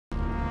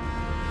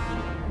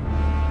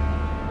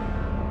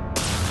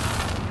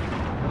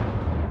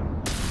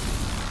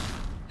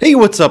Hey,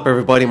 what's up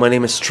everybody, my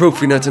name is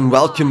TrophyNut and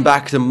welcome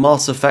back to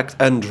Mass Effect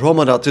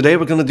Andromeda. Today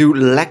we're gonna do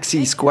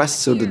Lexi's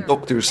quest, so the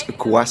Doctor's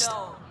quest.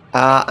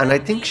 And I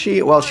think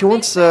she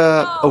wants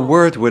a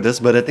word with us,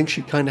 but I think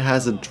she kinda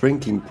has a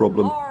drinking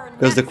problem.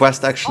 Because the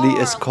quest actually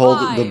is called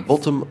The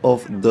Bottom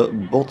of the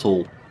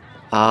Bottle.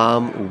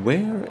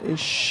 Where is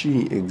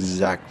she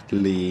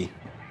exactly?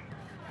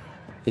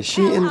 Is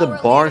she in the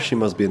bar? She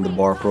must be in the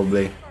bar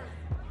probably.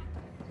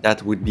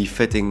 That would be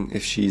fitting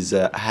if she's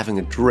having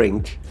a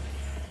drink.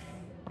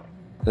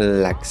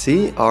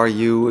 Lexi,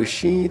 is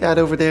she that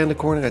over there in the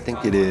corner? I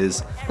think it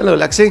is. Hello,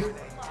 Lexi.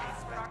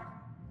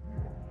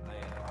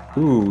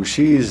 Ooh,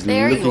 she's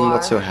looking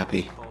not so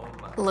happy.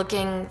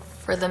 Looking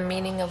for the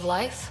meaning of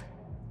life?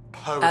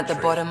 At the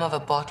bottom of a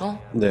bottle?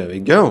 There we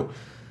go.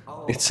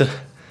 The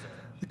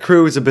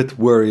crew is a bit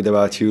worried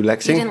about you,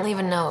 Lexi. You didn't leave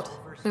a note.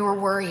 We were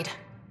worried.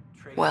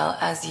 Well,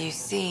 as you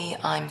see,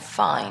 I'm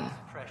fine.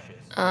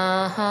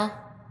 Uh-huh.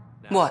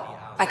 What?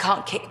 I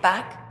can't kick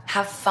back?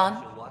 Have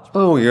fun?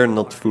 Oh, you're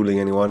not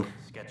fooling anyone.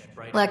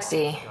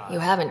 Lexi, you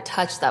haven't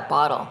touched that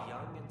bottle.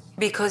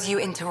 Because you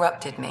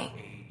interrupted me.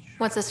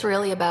 What's this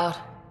really about?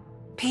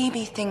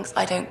 PB thinks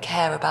I don't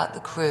care about the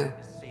crew.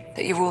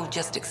 That you're all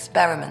just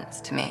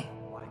experiments to me.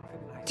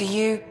 Do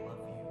you...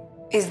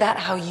 Is that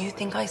how you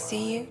think I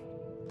see you?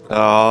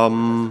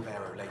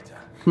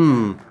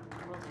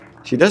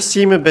 She does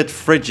seem a bit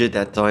frigid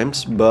at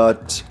times,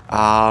 but,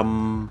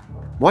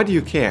 why do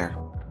you care?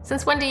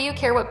 Since when do you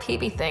care what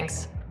PB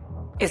thinks?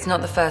 It's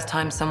not the first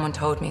time someone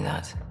told me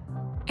that.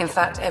 In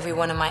fact, every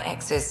one of my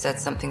exes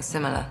said something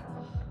similar.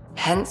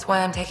 Hence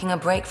why I'm taking a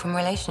break from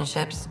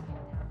relationships.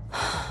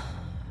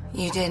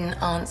 You didn't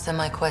answer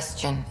my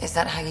question. Is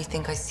that how you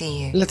think I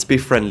see you? Let's be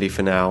friendly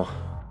for now.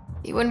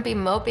 You wouldn't be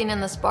moping in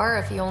this bar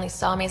if you only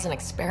saw me as an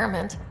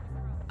experiment.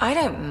 I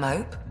don't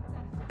mope,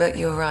 but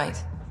you're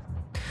right.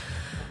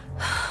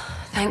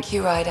 Thank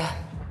you, Ryder.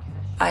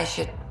 I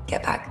should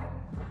get back.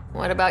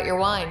 What about your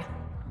wine?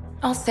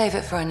 I'll save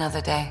it for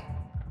another day.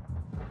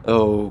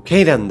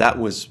 Okay then, that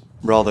was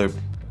rather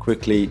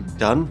quickly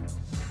done.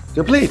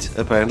 Complete,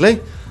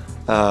 apparently.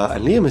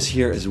 And Liam is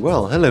here as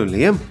well. Hello,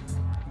 Liam.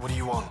 What do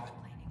you want?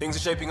 Things are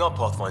shaping up,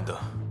 Pathfinder.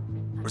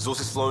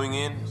 Resources flowing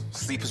in,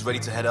 sleepers ready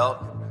to head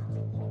out.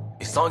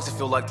 It's starting to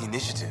feel like the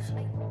initiative.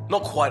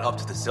 Not quite up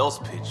to the sales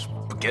pitch,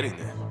 but getting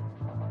there.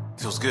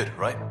 Feels good,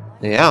 right?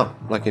 Yeah,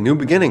 like a new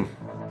beginning.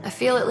 I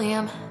feel it,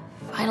 Liam.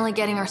 Finally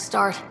getting our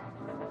start.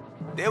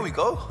 There we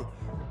go.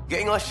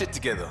 Getting our shit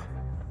together.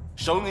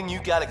 Showing the new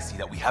galaxy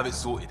that we have it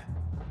sorted.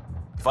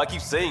 If I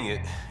keep saying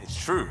it, it's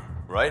true,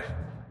 right?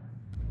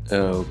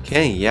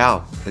 Okay,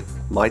 yeah, it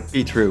might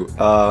be true.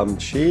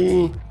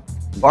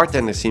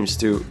 Bartender seems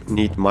to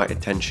need my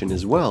attention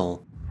as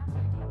well.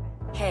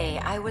 Hey,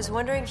 I was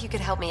wondering if you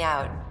could help me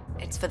out.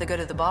 It's for the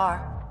good of the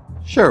bar.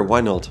 Sure, why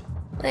not?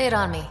 Lay it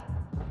on me.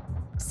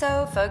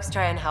 So, folks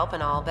try and help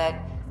and all, but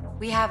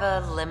we have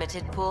a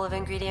limited pool of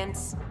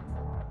ingredients.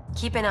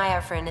 Keep an eye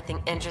out for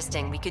anything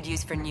interesting we could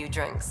use for new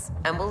drinks,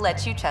 and we'll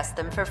let you test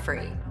them for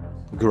free.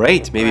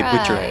 Great, maybe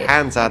put your Right.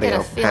 hands out of Get a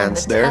your feeling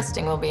pants the there.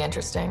 testing will be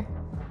interesting.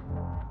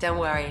 Don't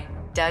worry,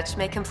 Dutch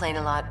may complain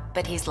a lot,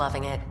 but he's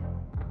loving it.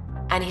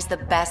 And he's the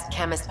best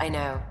chemist I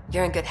know.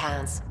 You're in good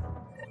hands.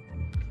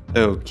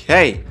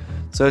 Okay,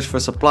 search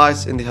for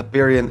supplies in the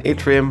Hyperion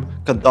Atrium,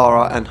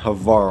 Kadara and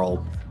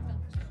Havaral.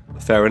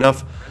 Fair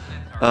enough.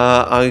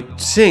 I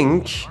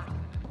think,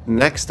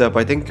 next up,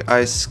 I think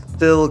I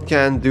still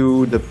can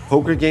do the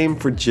poker game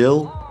for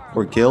Jill,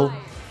 or Gil,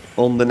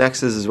 on the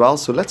Nexus as well,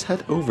 so let's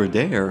head over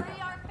there.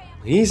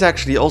 He's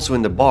actually also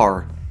in the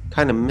bar.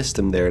 Kinda missed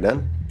him there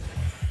then.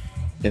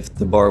 If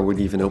the bar would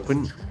even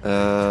open.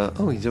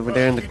 Oh, he's over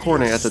there in the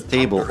corner at the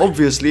table.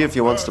 Obviously, if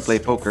he wants to play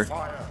poker.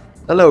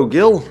 Hello,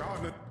 Gil.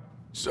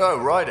 So,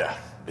 Ryder,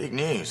 big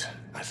news.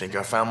 I think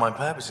I found my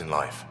purpose in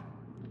life.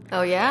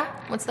 Oh yeah?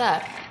 What's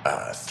that?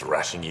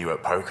 Thrashing you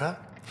at poker?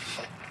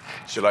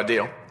 Shall I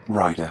deal?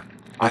 Ryder,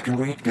 I can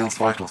read Gil's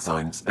vital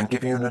signs and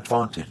give you an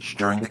advantage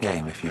during the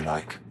game if you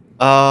like.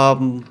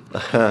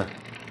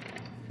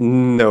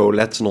 No,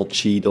 let's not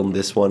cheat on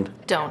this one.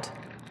 Don't.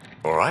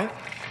 Alright,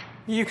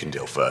 you can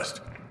deal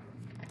first.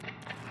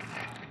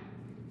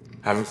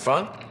 Having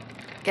fun?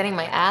 Getting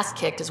my ass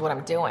kicked is what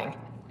I'm doing.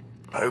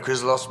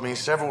 Poker's lost me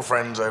several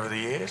friends over the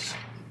years.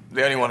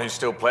 The only one who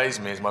still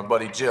plays me is my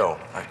buddy Jill.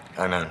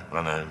 I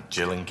know,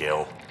 Jill and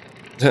Gil.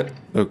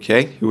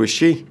 Okay, who is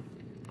she?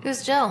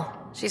 Who's Jill?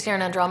 She's here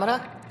in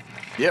Andromeda?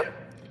 Yep,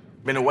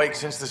 been awake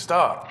since the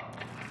start.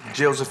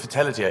 Jill's a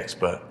fertility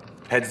expert,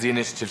 heads the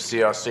initiative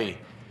CRC.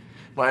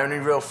 My only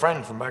real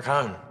friend from back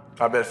home.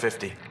 I bet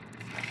 50.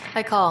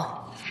 I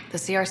call. The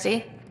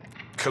CRC?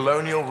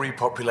 Colonial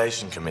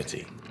Repopulation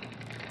Committee.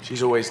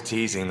 She's always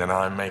teasing that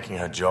I'm making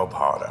her job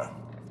harder.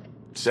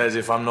 Says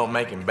if I'm not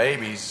making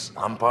babies,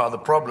 I'm part of the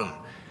problem.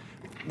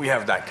 We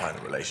have that kind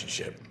of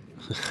relationship.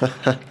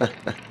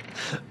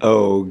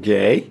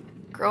 Okay.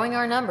 Growing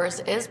our numbers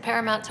is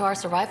paramount to our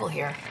survival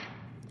here.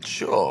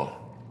 Sure,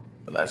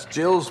 but that's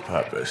Jill's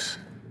purpose.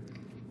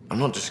 I'm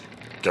not just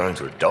going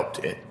to adopt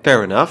it.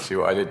 Fair enough. See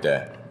what I did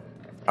there?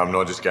 I'm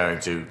not just going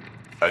to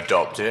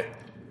adopt it.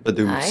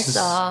 I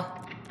saw.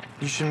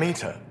 You should meet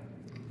her.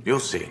 You'll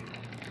see.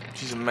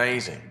 She's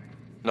amazing.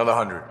 Another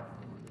 100.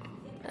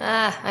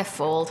 I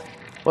fold.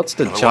 What's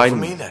the Another one for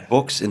me, giant then.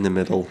 box in the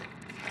middle?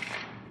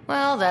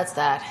 Well, that's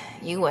that.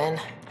 You win.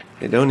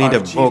 You don't need a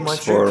I've achieved my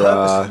box true for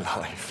purpose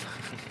in life.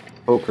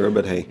 poker,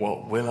 but hey.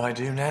 What will I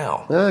do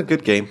now?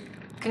 Good game.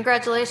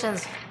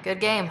 Congratulations. Good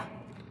game.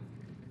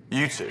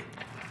 You two.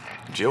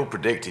 Jill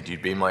predicted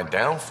you'd be my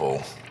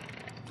downfall.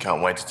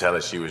 Can't wait to tell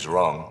her she was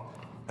wrong.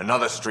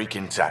 Another streak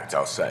intact,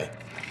 I'll say.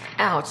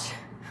 Ouch.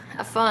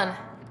 Have fun.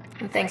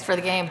 And thanks for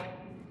the game.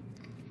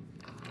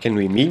 Can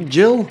we meet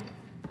Jill?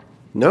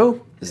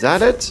 No? Is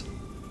that it?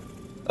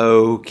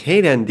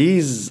 Okay then,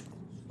 these...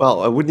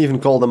 Well, I wouldn't even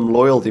call them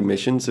loyalty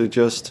missions, they're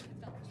just...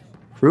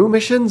 crew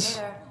missions?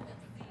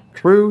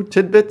 Crew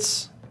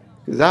tidbits?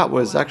 That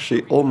was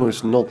actually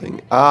almost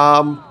nothing.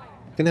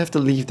 Gonna have to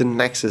leave the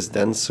Nexus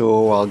then,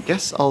 so I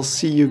guess I'll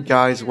see you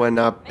guys when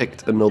I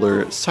picked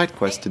another side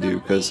quest to do,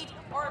 because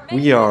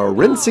we are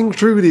rinsing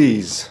through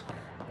these.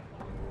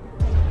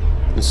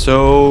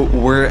 So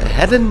we're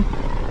heading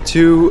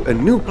to a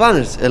new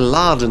planet,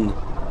 Eladen,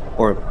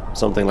 or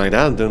something like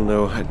that. I don't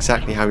know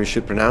exactly how you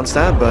should pronounce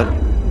that, but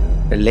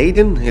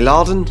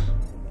Eladen?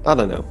 I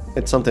don't know.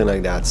 It's something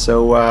like that.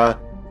 So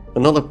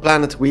another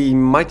planet we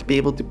might be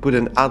able to put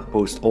an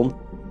outpost on.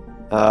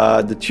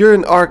 The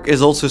Turin Arc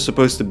is also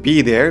supposed to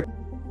be there.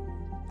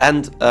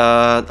 And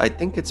I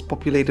think it's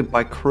populated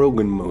by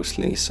Krogan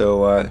mostly.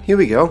 So here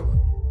we go.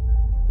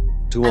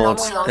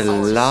 Towards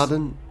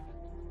Eladen.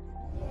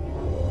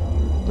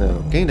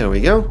 Okay, there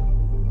we go.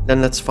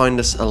 Then let's find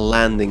us a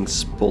landing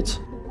spot.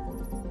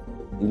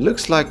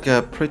 Looks like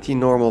a pretty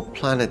normal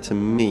planet to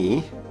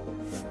me.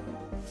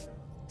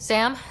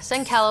 Sam,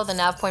 send Callow the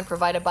nav point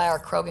provided by our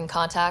Krogan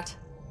contact.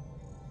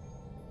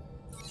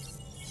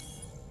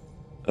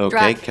 Okay,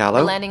 Drac, we're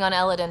Callow. landing on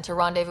Eladen to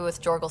rendezvous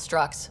with Jorgal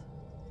Strux.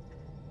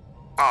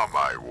 On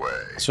my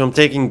way. So I'm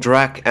taking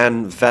Drac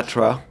and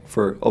Vetra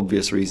for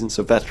obvious reasons.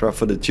 So Vetra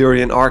for the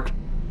Turian Arc.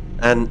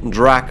 And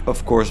Drac,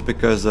 of course,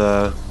 because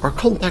our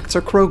contacts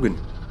are Krogan.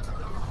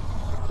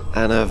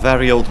 And a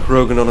very old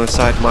Krogan on our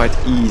side might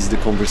ease the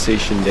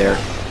conversation there.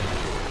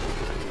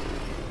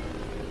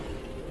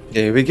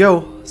 Here we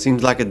go.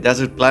 Seems like a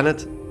desert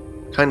planet.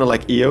 Kinda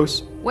like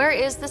Eos. Where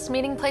is this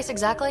meeting place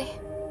exactly?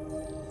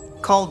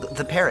 Called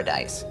the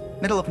Paradise.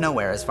 Middle of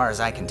nowhere as far as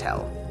I can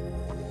tell.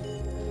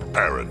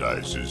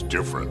 Paradise is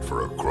different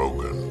for a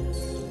Krogan.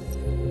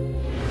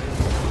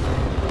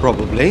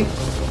 Probably.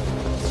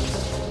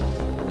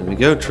 There we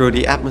go, through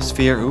the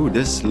atmosphere. Ooh,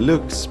 this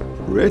looks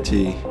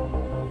pretty.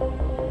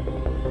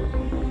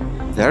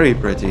 Very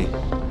pretty.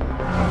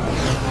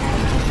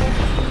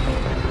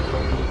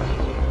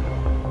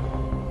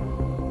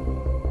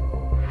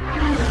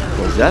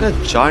 Was that a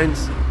giant...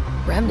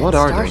 Remnant What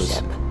are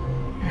starship.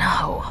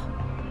 No.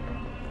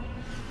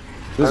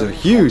 Those are Only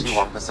huge.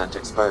 41%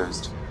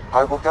 exposed.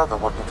 I will gather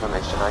what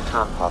information I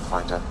can,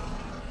 Pathfinder.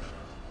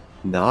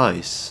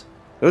 Nice.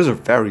 Those are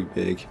very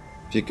big.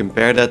 If you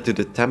compare that to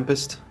the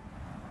Tempest.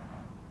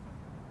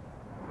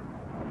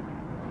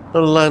 A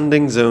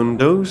landing zone.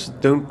 Those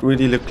don't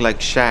really look like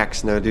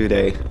shacks now, do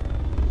they?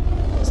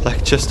 It's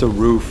like just a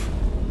roof.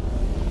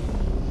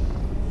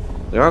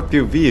 There are a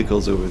few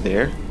vehicles over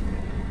there.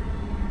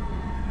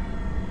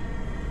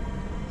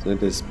 So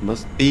this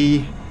must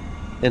be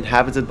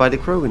inhabited by the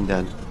Krogan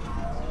then.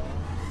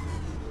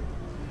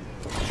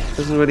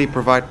 Doesn't really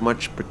provide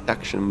much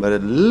protection, but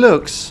it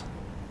looks...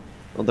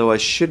 Although I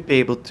should be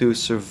able to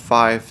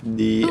survive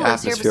the Who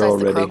lives here atmosphere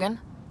besides already. the Krogan?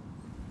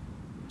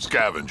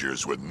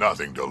 Scavengers with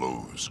nothing to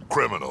lose.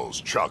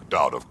 Criminals chucked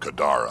out of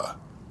Kadara.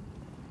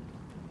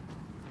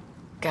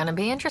 Gonna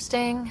be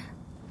interesting.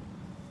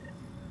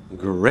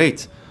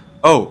 Great.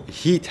 Oh,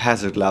 heat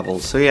hazard level.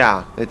 So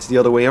yeah, it's the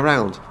other way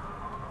around.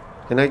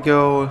 Can I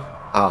go...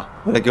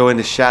 when I go in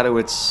the shadow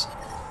it's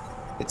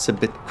a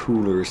bit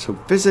cooler. So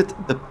visit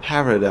the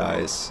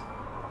Paradise.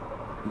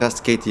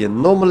 Investigate the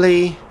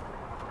anomaly.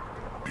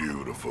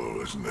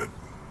 Beautiful, isn't it?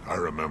 I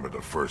remember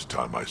the first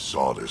time I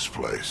saw this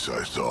place,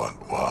 I thought,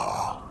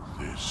 wow,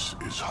 this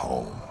is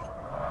home.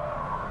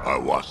 I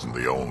wasn't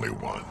the only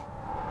one.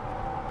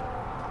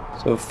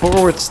 So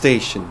forward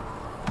station.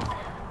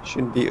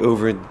 Should be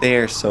over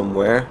there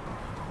somewhere.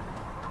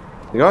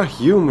 There are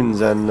humans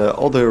and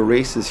other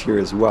races here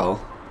as well.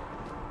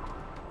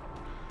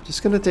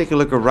 Just gonna take a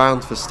look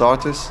around for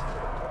starters.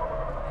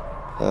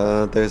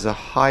 There's a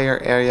higher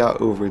area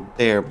over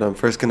there, but I'm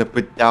first gonna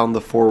put down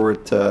the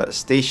forward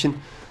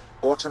station.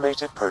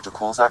 Automated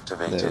protocols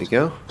activated. There we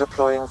go.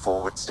 Deploying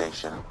forward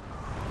station.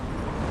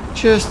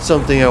 Just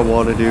something I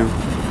want to do.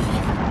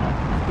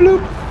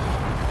 Bloop.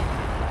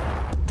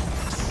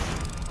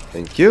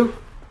 Thank you.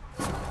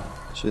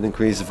 Should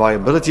increase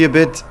viability a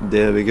bit.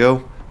 There we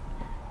go.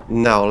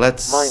 Now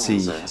let's Mining see.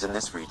 zones in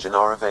this region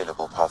are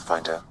available,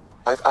 Pathfinder.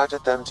 I've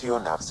added them to your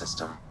nav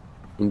system.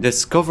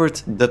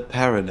 Discovered the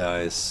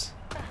Paradise.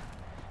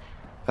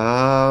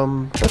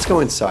 Let's go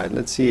inside.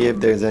 Let's see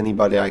if there's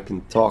anybody I can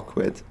talk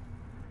with.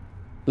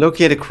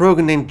 Locate a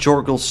Krogan named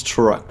Jorgal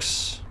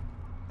Strux.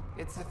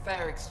 It's a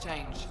fair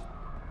exchange.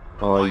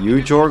 Are you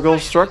Jorgel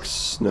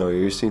Strux? No,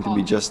 you seem to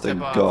be just a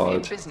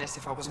god. Business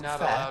if I wasn't Not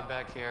fair. allowed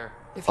back here.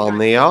 If you don't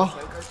Alnea?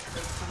 think so, go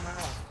somewhere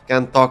else.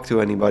 Can't talk to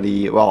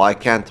anybody. Well, I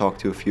can talk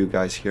to a few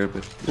guys here,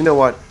 but you know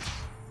what?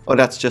 Oh,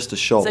 that's just a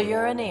show. So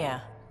you're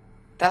Anea,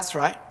 That's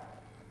right.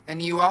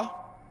 And you are?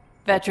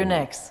 Veteran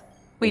X.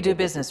 We do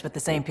business with the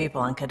same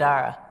people on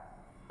Kadara.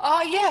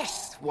 Ah,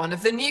 yes, one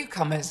of the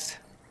newcomers.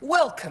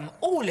 Welcome,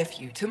 all of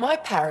you, to my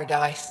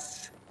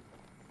paradise.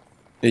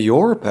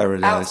 Your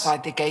paradise.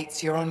 Outside the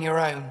gates, you're on your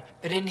own,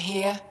 but in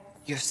here,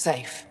 you're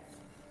safe.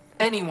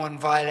 Anyone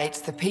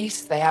violates the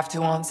peace, they have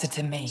to answer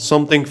to me.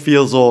 Something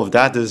feels off.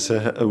 That is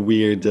a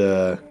weird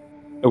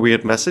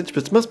message,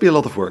 but it must be a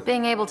lot of work.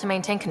 Being able to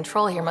maintain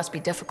control here must be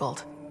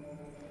difficult.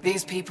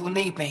 These people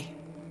need me.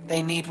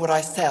 They need what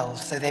I sell,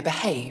 so they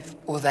behave,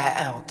 or they're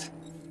out.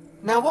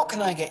 Now, what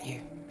can I get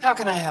you? How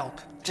can I help?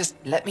 Just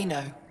let me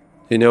know.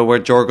 You know where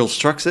Jorgel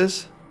Strux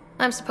is?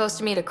 I'm supposed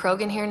to meet a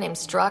Krogan here named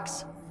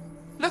Strux.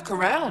 Look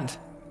around.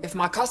 If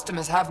my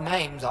customers have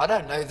names, I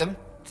don't know them.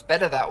 It's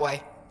better that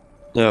way.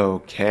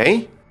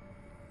 Okay.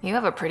 You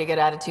have a pretty good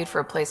attitude for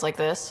a place like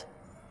this.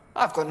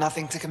 I've got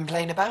nothing to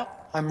complain about.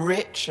 I'm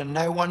rich and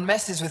no one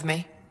messes with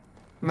me.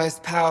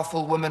 Most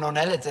powerful woman on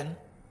Eladin.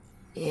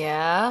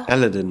 Yeah?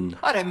 Eladin.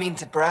 I don't mean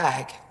to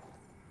brag,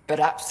 but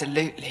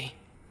absolutely.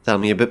 Tell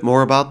me a bit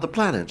more about the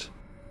planet.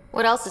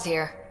 What else is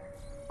here?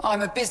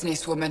 I'm a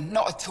businesswoman,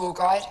 not a tour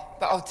guide,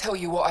 but I'll tell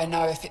you what I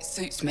know if it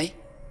suits me.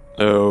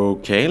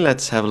 Okay,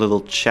 let's have a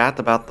little chat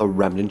about the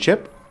remnant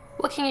ship.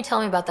 What can you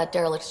tell me about that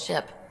derelict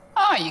ship?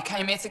 Ah, you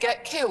came here to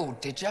get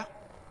killed, did ya?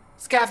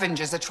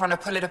 Scavengers are trying to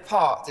pull it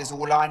apart, is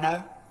all I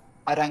know.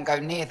 I don't go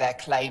near their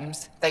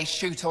claims. They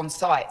shoot on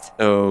sight.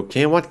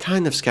 Okay, what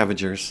kind of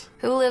scavengers?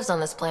 Who lives on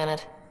this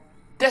planet?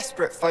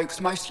 Desperate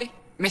folks, mostly.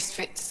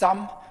 Misfits,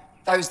 some.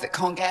 Those that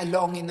can't get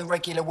along in the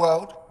regular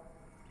world.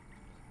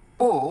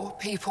 Or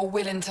people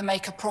willing to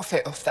make a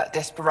profit off that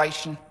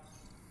desperation.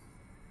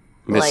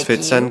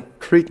 Misfits Like you? and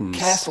cretins.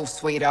 Careful,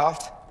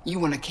 sweetheart. You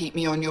want to keep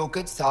me on your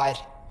good side.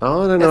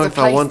 Oh, I don't know There's if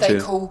a I place want they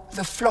to. call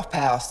the Flop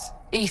House,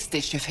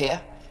 eastish of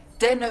here.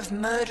 Den of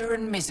murder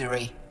and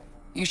misery.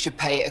 You should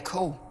pay it a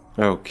call.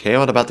 Okay,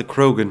 what about the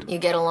Krogan? You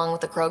get along with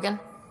the Krogan?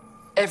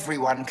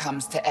 Everyone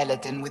comes to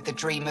Eladin with the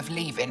dream of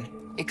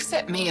leaving,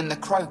 except me and the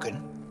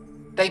Krogan.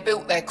 They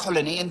built their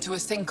colony into a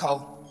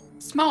sinkhole.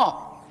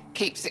 Smart.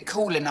 Keeps it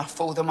cool enough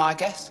for them, I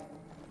guess.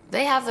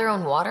 They have their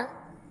own water?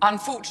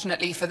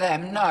 Unfortunately for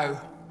them, no.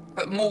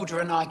 But Morda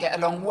and I get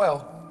along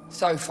well,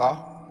 so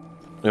far.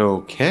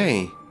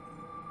 Okay.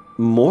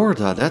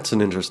 Morda, that's an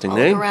interesting I'll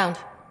name. look around.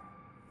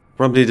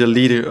 Probably the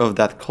leader of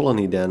that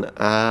colony then.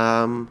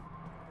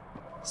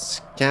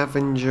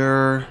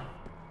 Scavenger.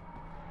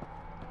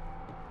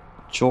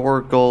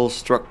 Jorgel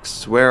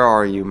Strux, where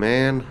are you,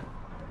 man?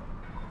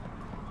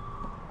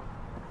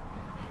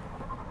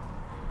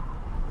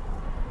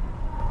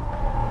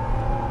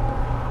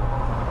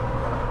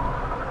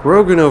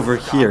 Krogan over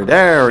here.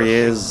 There he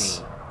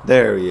is.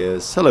 There he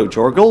is. Hello,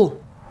 Jorgel.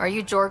 Are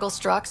you Jorgel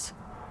Strux?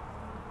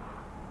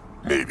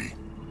 Maybe.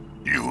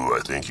 You who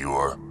I think you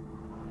are?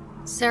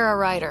 Sarah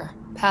Ryder,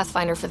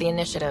 Pathfinder for the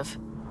Initiative.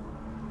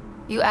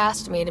 You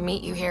asked me to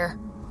meet you here.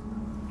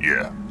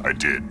 Yeah, I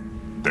did.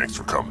 Thanks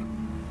for coming.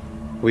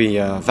 We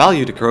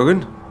value the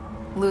Krogan.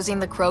 Losing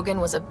the Krogan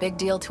was a big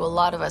deal to a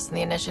lot of us in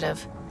the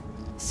Initiative.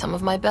 Some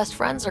of my best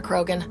friends are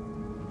Krogan.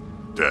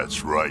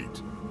 That's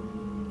right.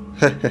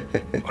 I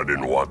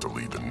didn't want to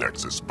leave the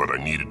Nexus, but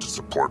I needed to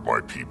support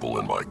my people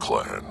and my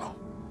clan.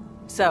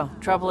 So,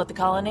 trouble at the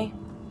colony?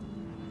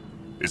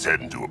 It's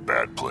heading to a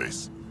bad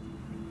place.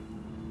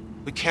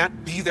 We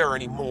can't be there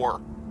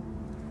anymore.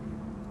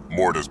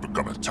 Morda's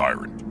become a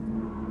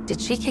tyrant. Did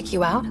she kick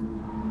you out?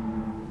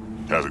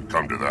 Hasn't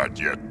come to that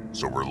yet,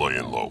 so we're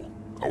laying low.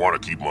 I want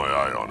to keep my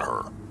eye on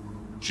her.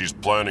 She's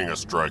planning a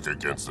strike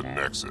against the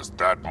Nexus,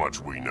 that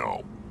much we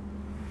know.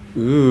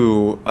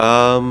 Ooh,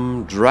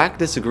 Drac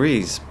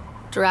disagrees.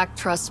 Drac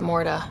trusts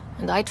Morda,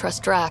 and I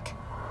trust Drac.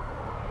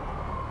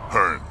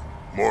 Hearn,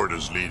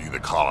 Morda's leading the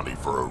colony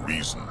for a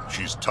reason.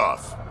 She's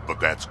tough,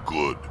 but that's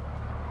good.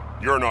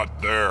 You're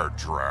not there,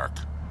 Drac.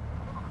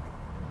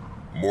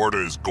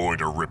 Morda is going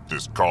to rip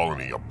this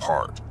colony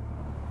apart.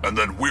 And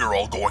then we're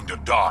all going to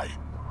die.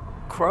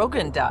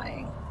 Krogan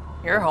dying?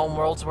 Your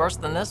homeworld's worse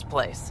than this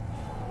place.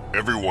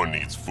 Everyone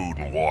needs food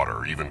and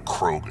water, even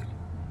Krogan.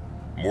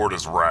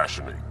 Morda's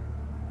rationing.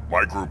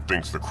 My group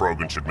thinks the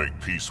Krogan should make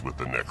peace with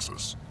the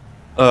Nexus.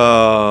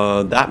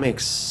 That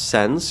makes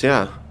sense,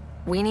 yeah.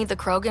 We need the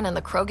Krogan and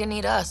the Krogan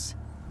need us.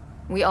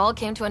 We all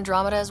came to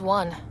Andromeda as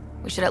one.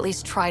 We should at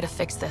least try to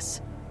fix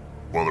this.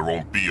 Well, there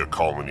won't be a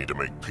colony to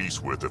make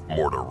peace with if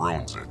Morda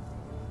ruins it.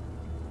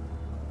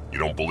 You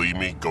don't believe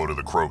me? Go to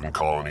the Krogan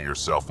colony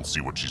yourself and see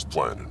what she's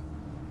planning.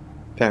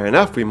 Fair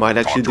enough, we might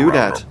actually do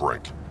that.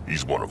 Brink.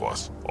 He's one of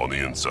us, on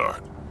the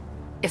inside.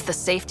 If the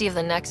safety of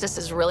the Nexus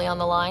is really on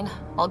the line,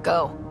 I'll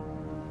go.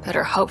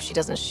 Better hope she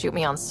doesn't shoot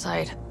me on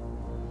sight.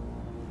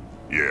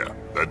 Yeah,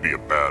 that'd be a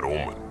bad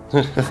omen.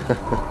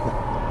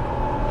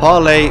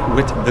 Parley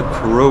with the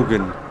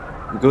Krogan.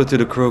 Go to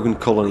the Krogan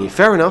colony.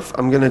 Fair enough,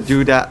 I'm gonna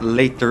do that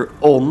later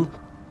on.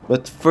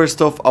 But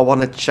first off, I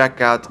want to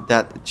check out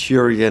that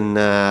Turian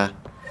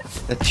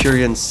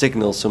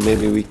signal, so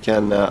maybe we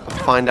can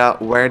find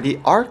out where the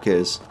Ark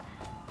is.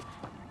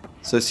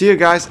 So see you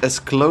guys as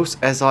close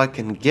as I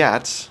can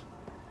get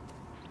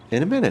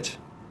in a minute.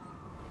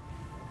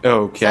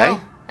 Okay. So,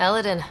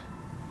 Eladin,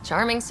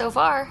 charming so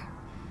far.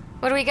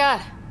 What do we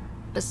got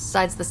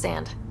besides the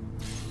sand?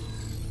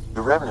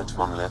 The remnant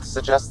monolith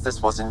suggests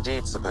this was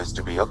indeed supposed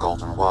to be a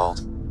golden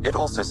world. It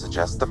also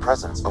suggests the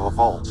presence of a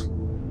vault.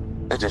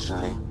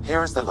 Additionally,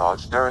 here is the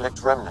large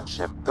derelict remnant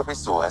ship that we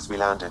saw as we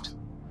landed.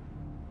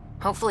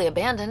 Hopefully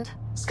abandoned.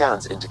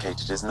 Scans indicate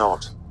it is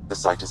not. The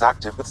site is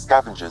active with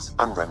scavengers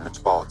and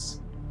remnant bots.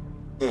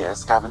 Here,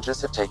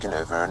 scavengers have taken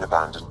over an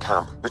abandoned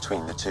camp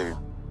between the two.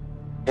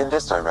 In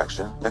this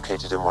direction,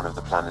 located in one of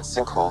the planet's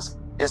sinkholes,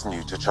 is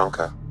New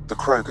Tuchanka, the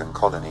Krogan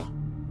colony.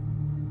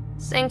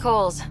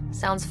 Sinkholes.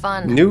 Sounds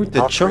fun. New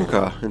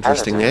Tuchanka. Really.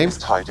 Interesting Eladin name. is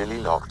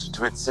tidally locked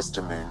to its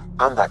sister moon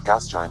and that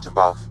gas giant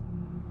above.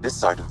 This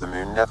side of the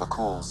moon never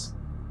cools.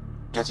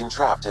 Getting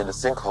trapped in a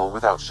sinkhole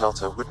without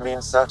shelter would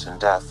mean certain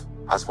death,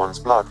 as one's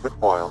blood would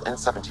boil in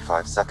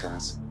 75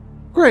 seconds.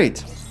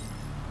 Great.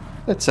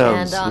 That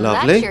sounds and on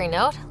lovely. that cheery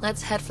note,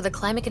 let's head for the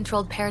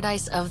climate-controlled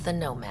paradise of the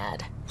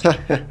Nomad.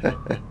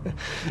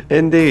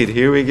 Indeed,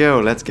 here we go.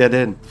 Let's get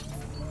in.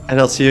 And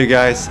I'll see you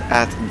guys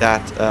at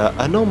that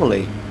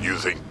anomaly. You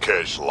think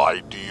Kesh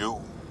lied to you?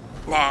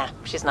 Nah,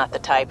 she's not the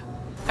type.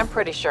 I'm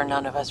pretty sure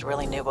none of us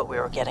really knew what we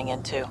were getting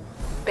into.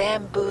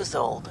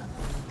 Bamboozled.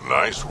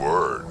 Nice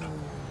word.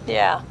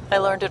 Yeah, I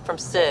learned it from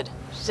Sid.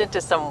 She's into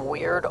some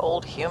weird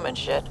old human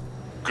shit.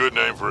 Good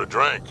name for a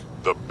drink.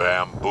 The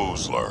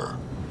Bamboozler.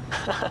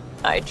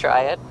 I'd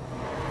try it.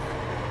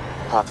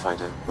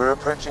 Pathfinder, we're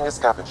approaching a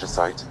scavenger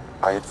site.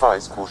 I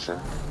advise caution.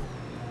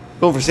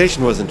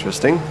 Conversation was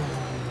interesting.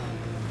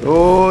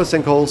 Oh,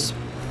 sinkholes.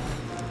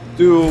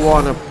 Do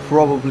want to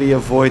probably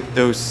avoid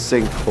those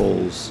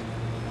sinkholes.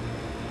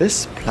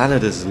 This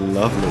planet is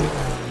lovely.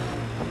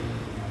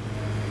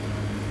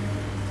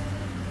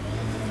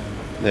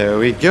 There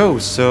we go.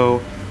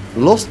 So,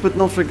 lost but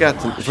not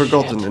forgotten.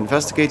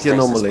 Investigate the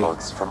anomaly.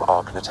 Pods from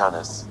Ark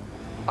Natanus.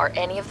 Are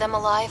any of them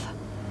alive?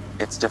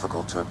 It's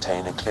difficult to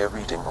obtain a clear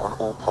reading on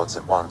all pods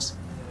at once.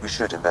 We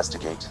should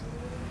investigate.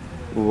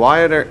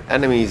 Why are there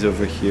enemies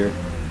over here?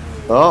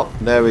 Oh,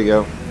 there we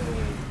go.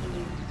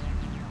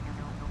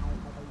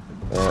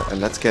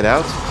 And let's get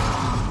out.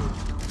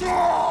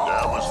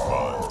 That was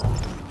fun.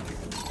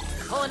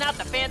 Pulling out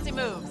the fancy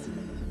moves.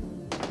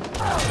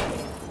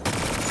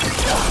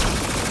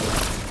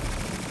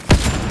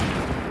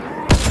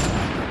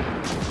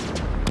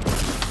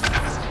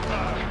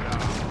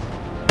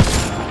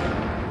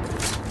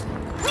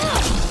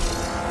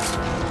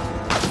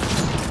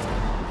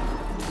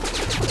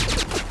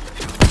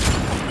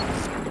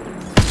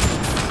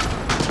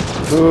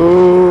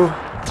 Ooh.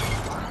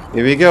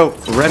 Here we go.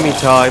 Remy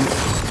time.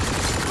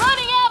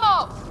 Running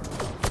ammo!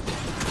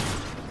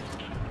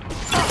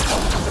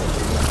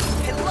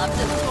 I love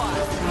this spot.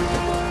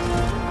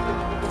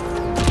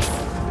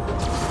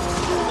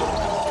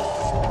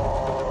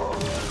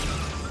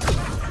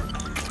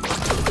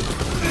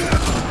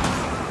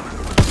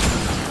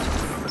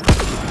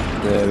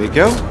 There we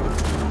go.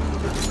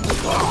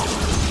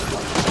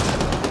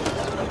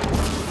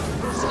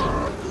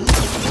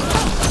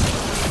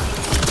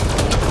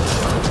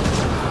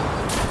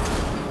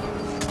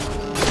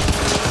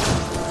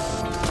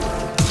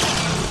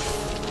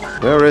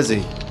 Where is he?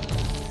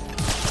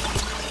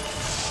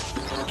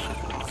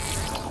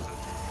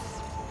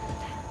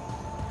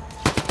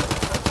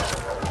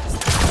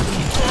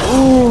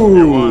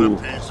 Ooh.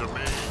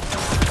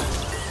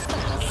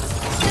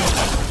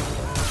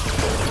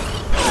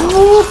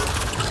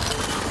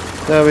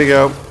 There we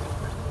go.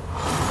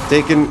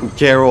 Taken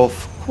care of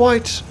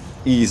quite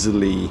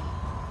easily.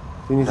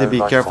 You need to be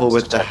careful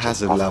with the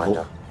hazard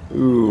level.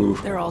 Ooh.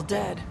 They're all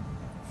dead.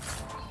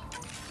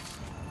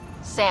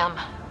 Sam,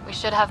 we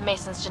should have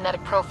Mason's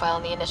genetic profile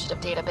in the initiative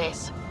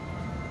database.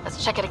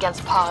 Let's check it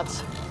against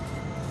pods.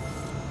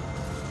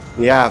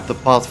 Yeah, if the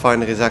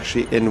Pathfinder is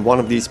actually in one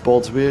of these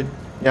pods, we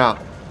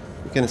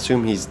can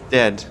assume he's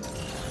dead.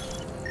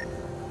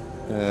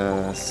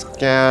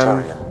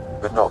 Scan.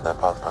 Turian, but not their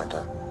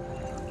Pathfinder.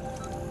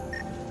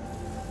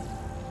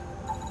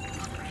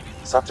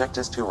 Subject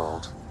is too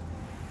old.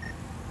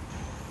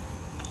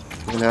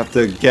 We're gonna have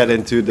to get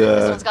into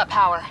This the... one's got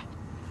power.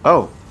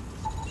 Oh.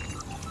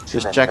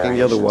 Just checking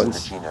the other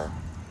ones. In the genome.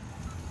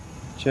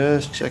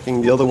 Just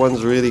checking the other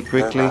ones really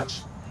quickly. No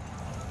match.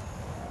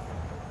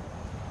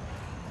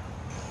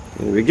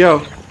 Here we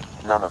go.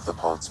 None of the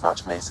pods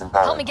match Mason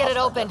Barrow. Help me get it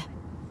open.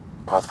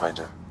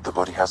 Pathfinder, the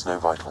body has no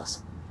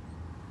vitals.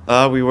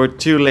 We were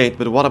too late,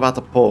 but what about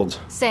the pod?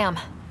 Sam,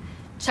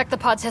 check the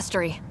pod's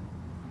history.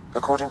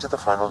 According to the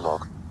final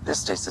log, this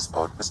stasis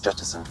pod was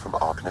jettisoned from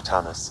Ark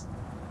Natanus.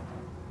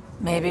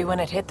 Maybe when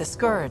it hit the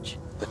Scourge.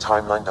 The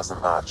timeline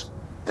doesn't match.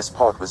 This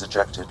pod was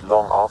ejected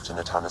long after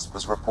Natanus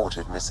was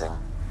reported missing.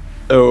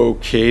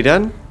 Okay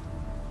then.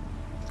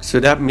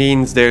 So that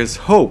means there's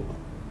hope.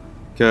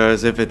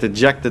 Because if it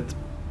ejected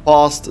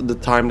past the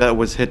time that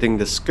was hitting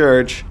the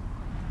Scourge,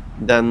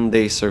 then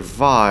they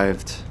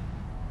survived.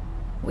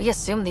 We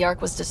assumed the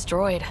Ark was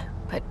destroyed,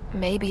 but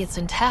maybe it's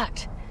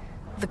intact.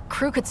 The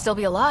crew could still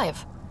be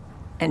alive.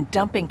 And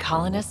dumping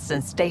colonists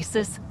in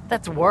stasis?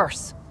 That's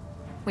worse.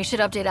 We should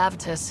update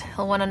Avitus.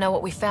 He'll want to know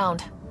what we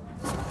found.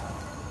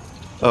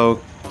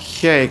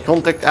 Okay,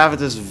 contact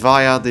Avitus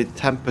via the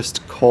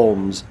Tempest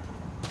comms.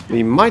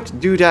 We might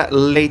do that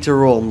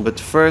later on, but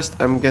first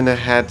I'm gonna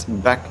head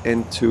back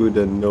into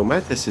the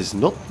Nomad. This is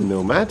not the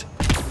Nomad.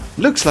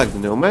 Looks like the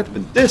Nomad,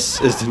 but this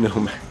is the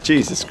Nomad.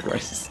 Jesus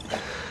Christ.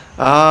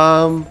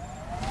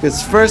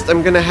 Because first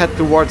I'm gonna head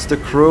towards the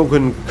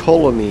Krogan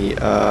colony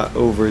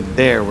over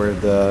there, where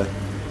the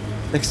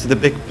next to the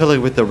big pillar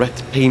with the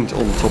red paint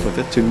on top of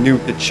it, to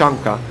nuke the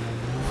Chanka.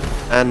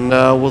 And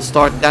we'll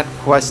start that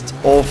quest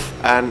off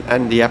and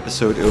end the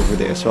episode over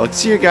there. So I'll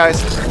see you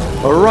guys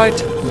right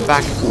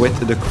back with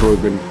the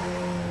Krogan.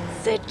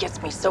 Sid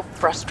gets me so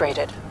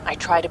frustrated. I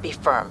try to be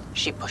firm.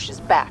 She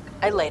pushes back.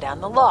 I lay down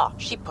the law.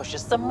 She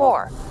pushes some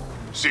more.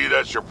 See,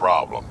 that's your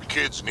problem.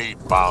 Kids need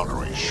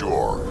boundaries,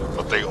 sure,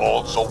 but they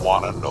also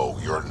want to know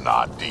you're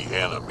not the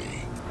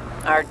enemy.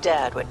 Our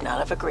dad would not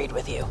have agreed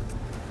with you.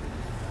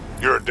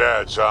 Your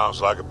dad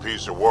sounds like a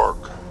piece of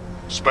work.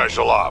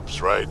 Special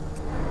ops, right?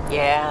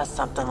 Yeah,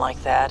 something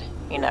like that.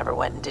 He never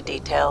went into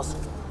details.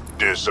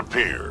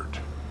 Disappeared.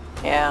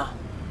 Yeah.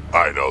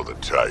 I know the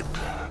type.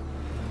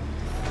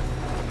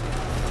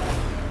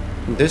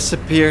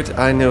 Disappeared,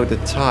 I know the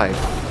type.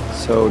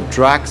 So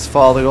Drax's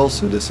father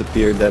also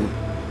disappeared then,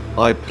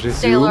 I presume.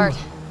 Stay alert.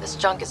 This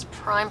junk is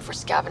prime for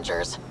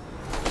scavengers.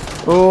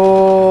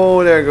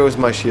 Oh, there goes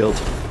my shield.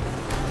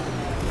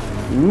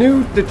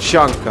 Nuke the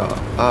Chanka.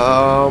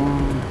 I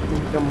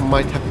think I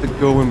might have to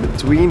go in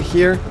between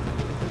here.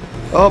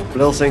 Oh,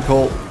 little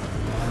sinkhole.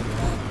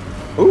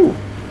 Ooh,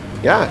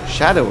 yeah,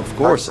 Shadow, of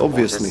course,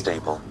 obviously.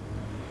 Stable.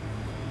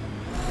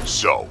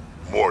 So,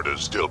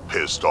 Morda's still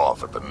pissed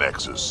off at the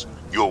Nexus.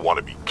 You'll want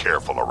to be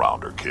careful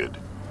around her, kid.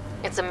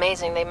 It's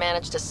amazing they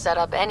managed to set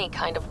up any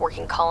kind of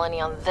working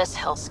colony on this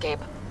hellscape.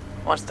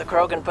 Once the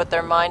Krogan put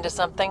their mind to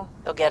something,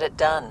 they'll get it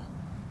done.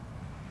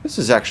 This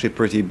is actually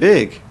pretty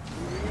big.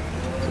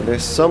 So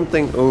there's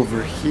something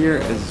over here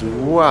as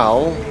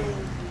well.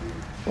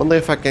 Wonder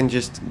if I can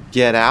just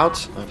get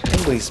out.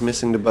 Apparently he's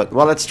missing the button.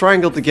 Well, it's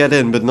triangle to get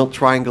in, but not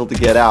triangle to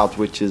get out,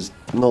 which is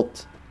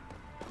not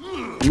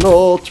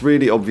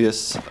really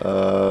obvious.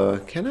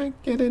 Can I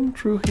get in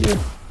through here?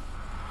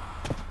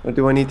 Or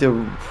do I need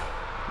to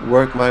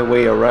work my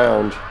way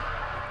around?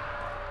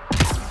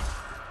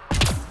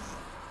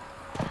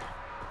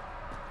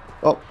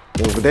 Oh,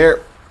 over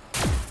there.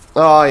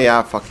 Oh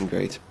yeah, fucking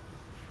great.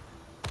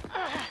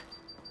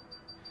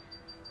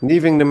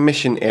 Leaving the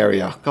mission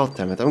area. God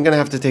damn it. I'm gonna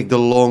have to take the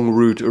long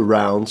route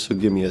around, so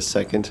give me a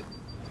second.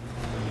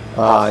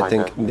 I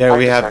think there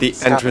we have the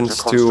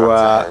entrance to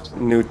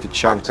Nuke the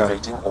Chanka.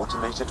 Activating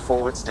automated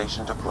forward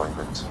station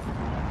deployment.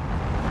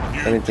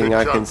 Anything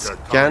I can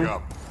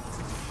scan?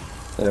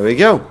 There we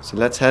go. So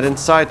let's head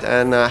inside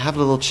and have a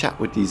little chat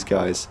with these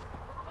guys.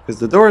 Because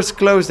the door is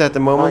closed at the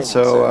moment,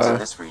 so... zones in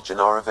this region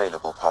are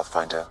available,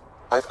 Pathfinder.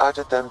 I've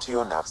added them to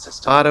your nav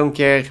system. I don't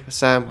care,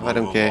 Sam. I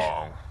don't care.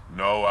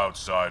 No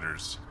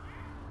outsiders.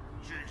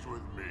 She's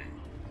with me,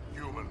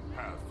 human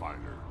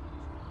Pathfinder.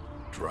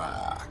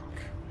 Drac.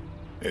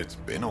 It's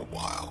been a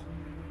while.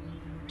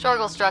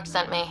 Jorgel Strux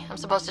sent me. I'm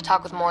supposed to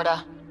talk with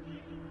Morda.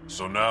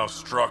 So now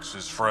Strux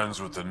is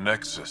friends with the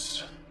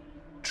Nexus.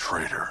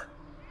 Traitor.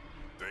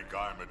 Think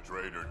I'm a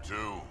traitor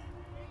too?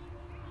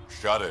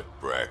 Shut it,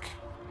 Breck.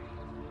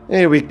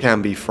 Hey, we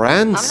can be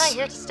friends. I'm not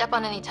here to step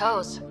on any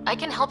toes. I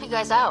can help you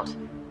guys out.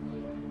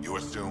 You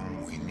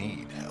assume we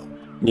need help?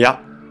 Yeah,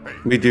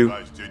 we do. You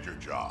guys did your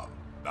job.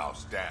 Now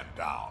stand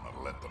down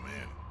and let them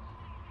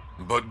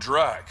in. But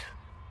Drac,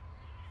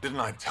 didn't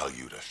I tell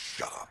you to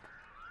shut up?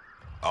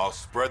 I'll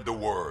spread the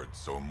word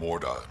so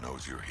Morda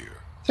knows you're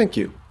here. Thank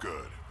you.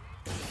 Good.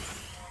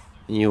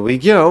 Here we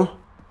go.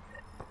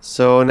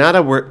 So now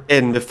that we're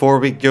in, before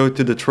we go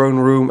to the throne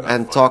room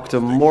and talk to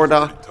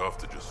Morda. Tough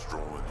to just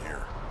stroll in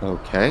here.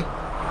 Okay.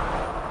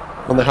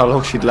 Wonder how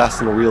long she'd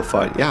last in a real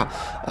fight. Yeah.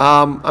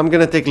 I'm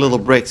gonna take a little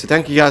break. So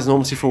thank you guys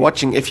enormously for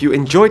watching. If you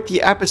enjoyed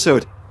the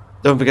episode,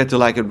 don't forget to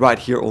like it right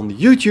here on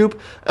YouTube.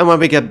 And when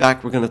we get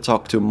back, we're gonna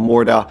talk to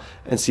Morda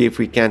and see if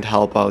we can't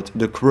help out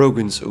the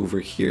Krogans over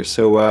here.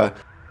 So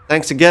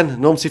thanks again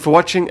enormously for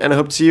watching, and I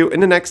hope to see you in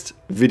the next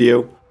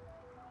video.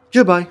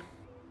 Goodbye.